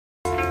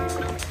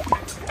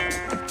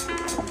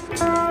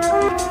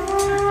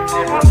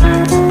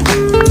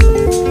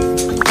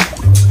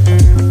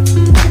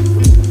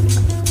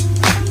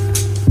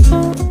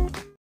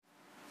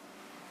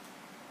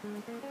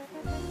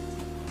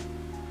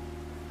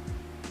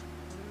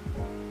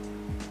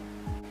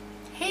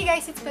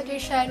guys, it's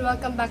Patricia and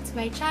welcome back to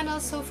my channel.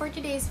 So for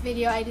today's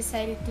video, I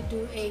decided to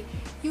do a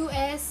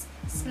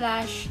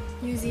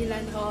US/New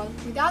Zealand haul.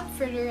 Without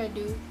further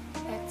ado,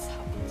 let's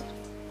hop into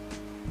it.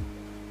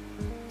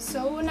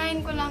 So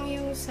unahin ko lang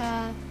yung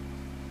sa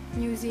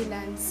New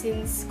Zealand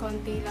since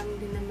konti lang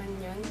din naman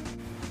yun.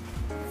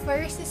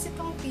 First is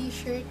itong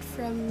t-shirt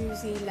from New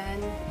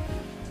Zealand.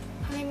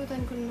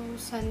 Nakalimutan ko nung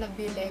saan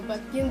nabili, but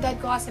yung dad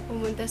ko kasi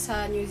pumunta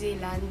sa New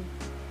Zealand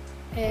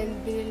and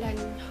binilan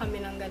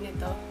kami ng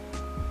ganito.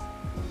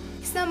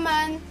 Next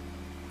naman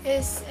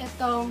is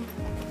itong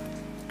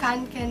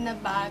can-can na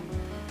bag.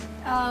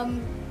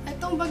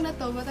 Itong bag na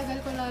to, matagal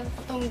ko na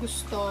itong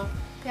gusto,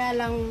 kaya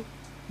lang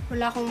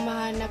wala akong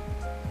mahanap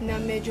na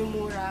medyo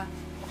mura.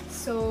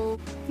 So,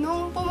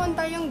 nung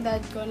pumunta yung dad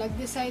ko,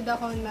 nag-decide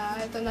ako na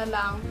ito na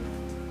lang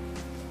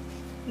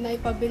na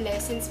ipabili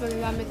since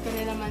magagamit ko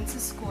na naman sa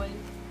school.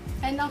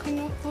 And ang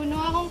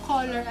kinuha akong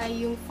color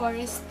ay yung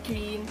forest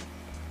green.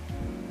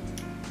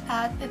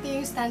 At ito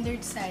yung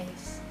standard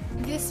size.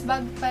 This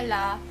bag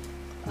pala,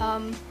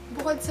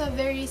 bukod sa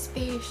very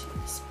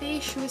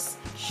spacious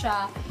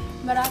siya,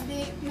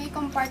 may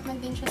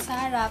compartment din siya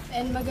sa harap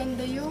and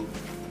maganda yung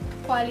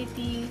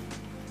quality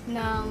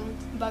ng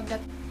bag.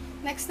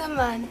 Next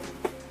naman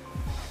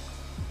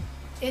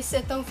is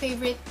itong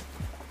favorite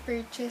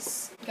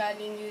purchase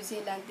galing New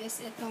Zealand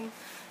is itong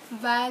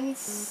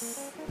Vans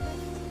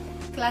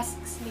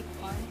Classic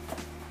Slip-On.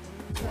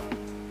 So,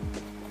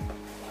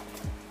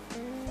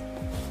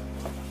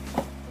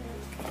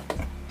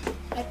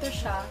 ito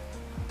siya.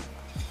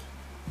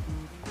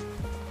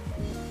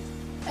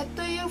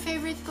 Ito yung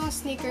favorite kong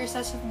sneakers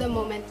as of the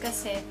moment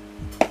kasi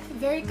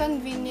very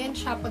convenient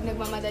siya pag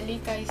nagmamadali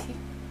ka.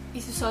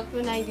 Isusot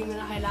mo na, hindi mo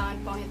na kailangan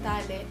pang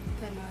itali.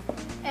 Ganun.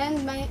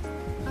 And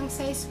ang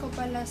size ko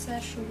pala sa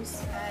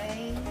shoes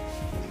ay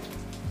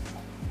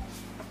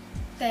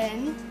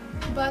 10.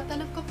 But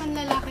alam ko pang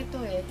lalaki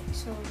to eh.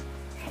 So,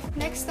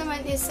 next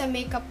naman is sa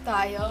makeup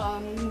tayo.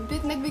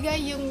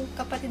 Nagbigay yung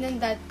kapatid ng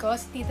dad ko,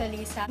 si Tita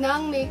Lisa,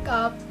 ng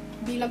makeup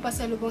bilang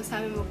pasalubong sa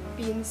aming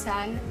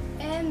magpinsan.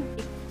 And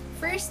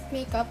first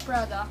makeup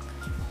product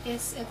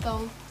is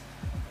itong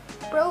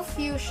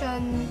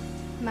Profusion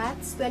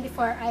Mattes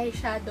 24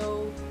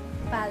 Eyeshadow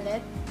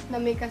Palette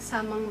na may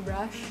kasamang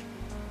brush.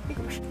 Hindi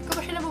ko pa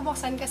siya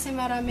nabubuksan kasi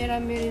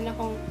marami-rami rin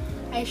akong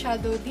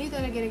eyeshadow dito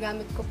na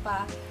ginagamit ko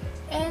pa.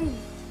 And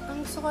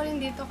ang gusto ko rin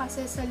dito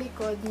kasi sa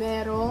likod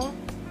merong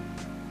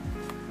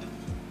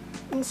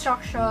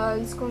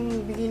instructions kung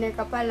beginner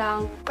ka pa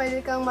lang, pwede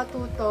kang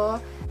matuto.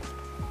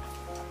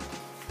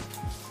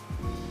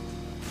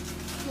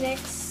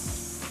 Next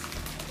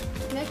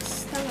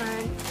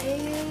naman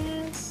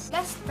is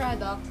last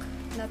product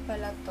na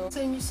pala to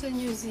sa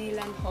New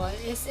Zealand haul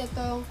is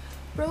itong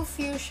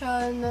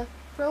Profusion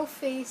Pro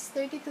Face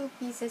 32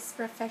 pieces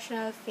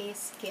professional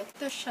face kit.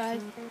 Ito siya.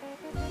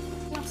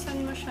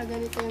 Naksan mo siya,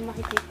 ganito yung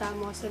makikita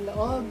mo sa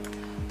loob.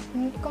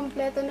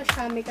 Kompleto na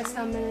siya, may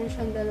kasama na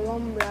siyang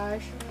dalawang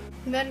brush.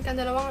 Meron kang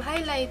dalawang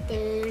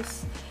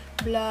highlighters,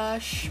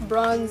 blush,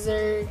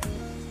 bronzer.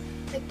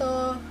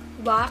 Ito,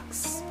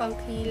 wax,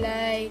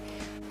 pangkilay,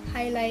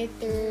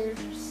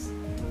 highlighters,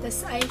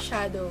 tas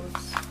eyeshadows.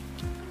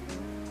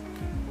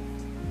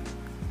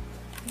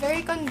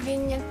 Very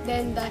convenient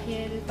din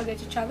dahil pag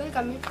travel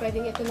kami,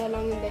 pwedeng ito na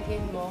lang yung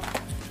dalhin mo.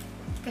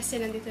 Kasi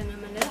nandito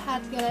naman na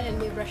lahat,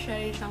 and may brush na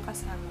rin siyang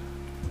kasama.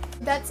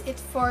 That's it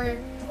for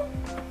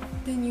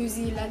the New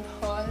Zealand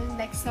haul.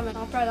 Next naman,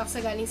 mga products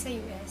na galing sa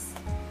US.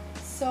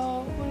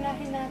 So,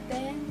 unahin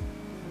natin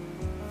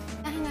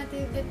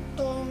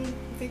itong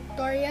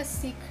Victoria's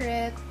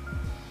Secret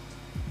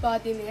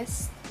Body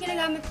Mist.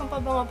 Ginagamit kong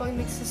pabango pag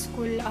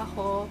nagsa-school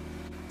ako.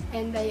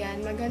 And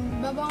ayan,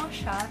 mabango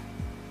siya.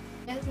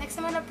 Next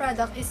naman na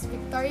product is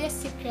Victoria's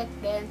Secret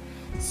din.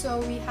 So,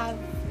 we have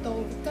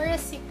itong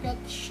Victoria's Secret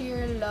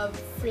Sheer Love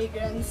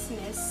Fragrance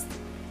Mist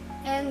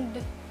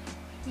and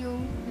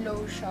yung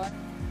lotion.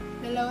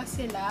 Dalawa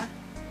sila.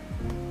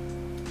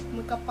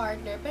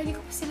 Magka-partner. Pero hindi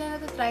ko pa sila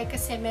natatry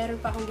kasi meron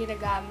pa akong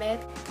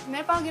ginagamit.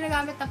 Meron pa akong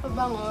ginagamit na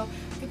pabango.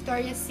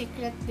 Victoria's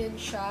Secret din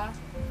siya.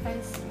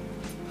 As,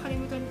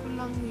 nakalimutan ko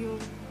lang yung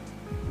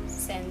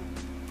scent.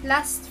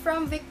 Last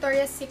from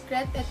Victoria's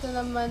Secret, ito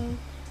naman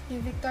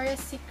yung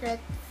Victoria's Secret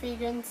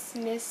Fragrance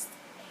Mist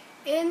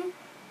in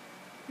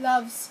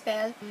Love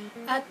Spell.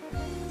 At,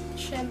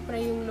 syempre,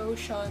 yung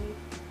lotion.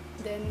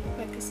 Then,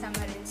 magkasama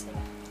rin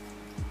sila.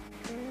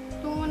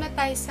 Tungo na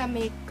tayo sa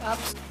makeup.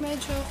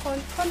 Medyo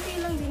konti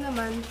lang din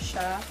naman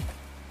siya.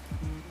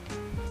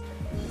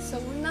 So,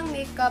 unang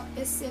makeup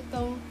is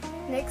itong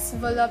NYX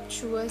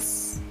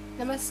Voluptuous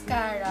na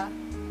mascara.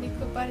 Hindi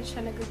ko pa rin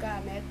siya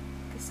nagagamit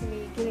kasi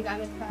may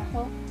ginagamit pa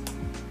ako.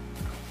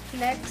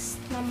 Next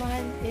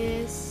naman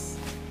is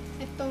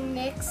itong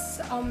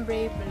NYX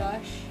Ombre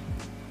Blush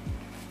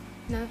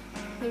na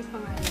may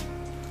pangalan.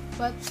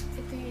 But,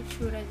 ito yung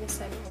itsura niya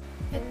sa loob.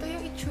 Ito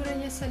yung itsura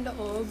niya sa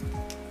loob.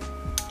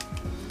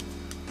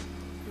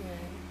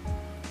 Ayan.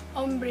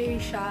 Ombre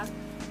siya.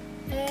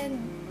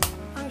 And,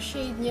 ang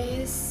shade niya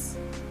is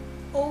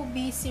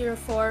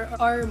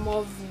OB04 or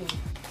Mauve Nude.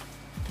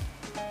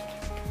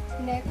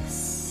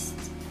 Next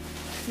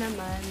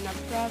naman na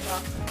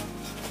product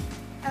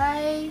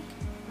ay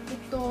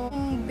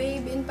itong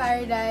Babe in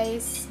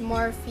Paradise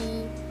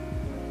Morphe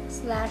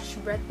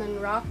 / Bretman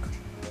Rock.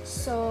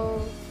 So,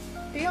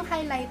 ito yung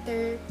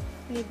highlighter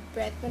ni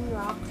Bretman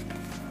Rock.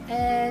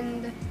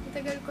 And,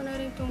 matagal ko na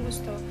rin itong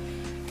gusto.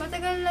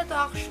 Matagal na to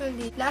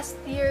actually. Last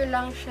year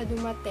lang siya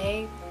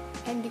dumating.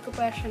 And hindi ko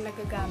pa siya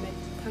nagagamit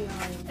hanggang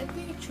ngayon. Ito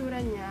yung itsura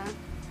niya.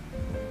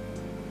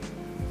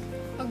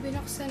 Pag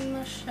binuksan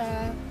mo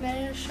siya,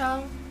 meron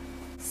siyang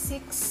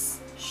 6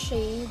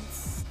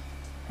 shades.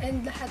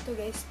 And lahat to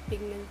guys,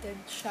 pigmented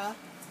siya.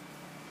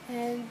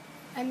 And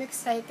I'm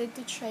excited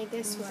to try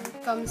this one.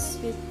 It comes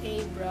with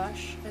a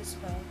brush as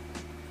well.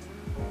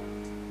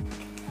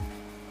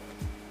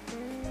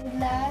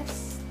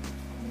 Last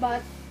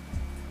but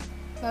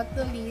not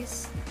the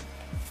least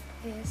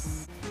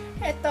is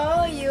ito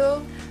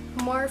yung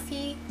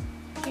Morphe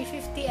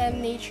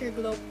 350M Nature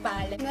Glow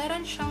Palette.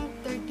 Meron siyang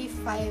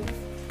 35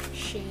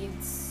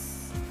 shades.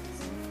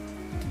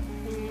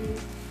 And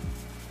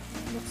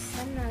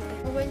buksan natin.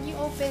 When you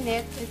open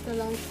it, ito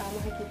lang siya,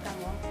 makikita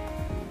mo.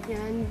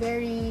 Yan,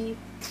 very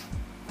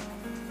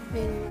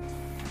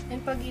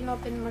and pag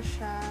in-open mo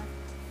siya,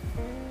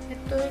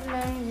 ito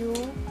lang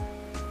yung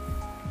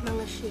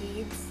mga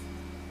shades.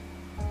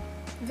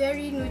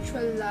 Very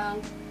neutral lang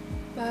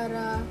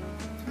para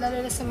lalo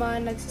na sa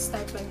mga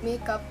nagsistart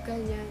mag-makeup,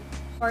 ganyan.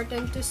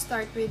 Important to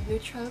start with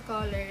neutral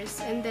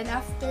colors and then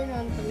after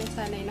nun, pag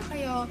nasanay na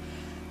kayo,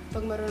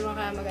 pag marunong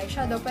kayo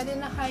mag-eyeshadow, pwede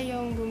na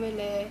kayong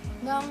bumili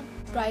ng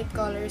bright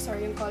colors or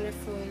yung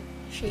colorful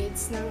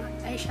shades ng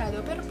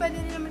eyeshadow. Pero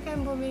pwede din naman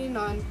kayong bumili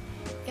nun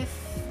if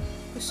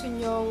gusto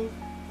nyong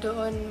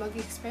doon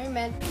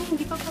mag-experiment.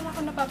 Hindi pa pala ako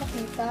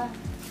napapakita.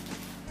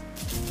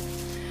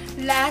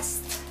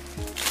 Last,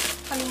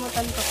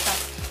 kalimutan ko pa.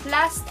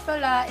 Last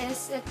pala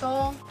is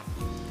itong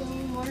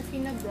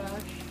Morphe na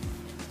brush.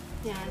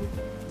 Yan.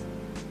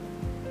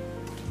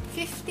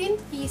 15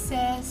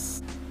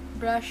 pieces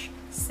brush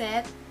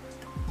set.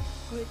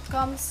 It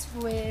comes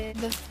with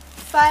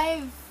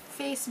 5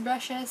 face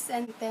brushes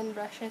and 10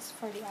 brushes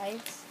for the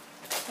eyes.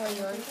 So,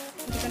 yun.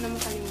 Hindi ko na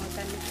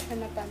makalimutan. Hindi ko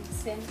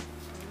napansin.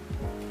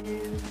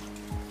 And,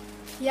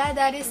 yeah,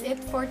 that is it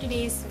for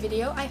today's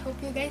video. I hope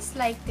you guys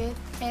liked it.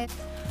 And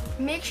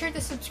make sure to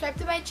subscribe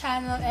to my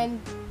channel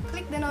and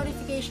click the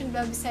notification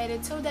bell beside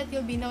it so that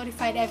you'll be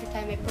notified every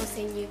time I post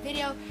a new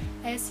video.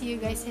 I'll see you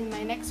guys in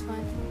my next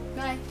one.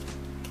 Bye!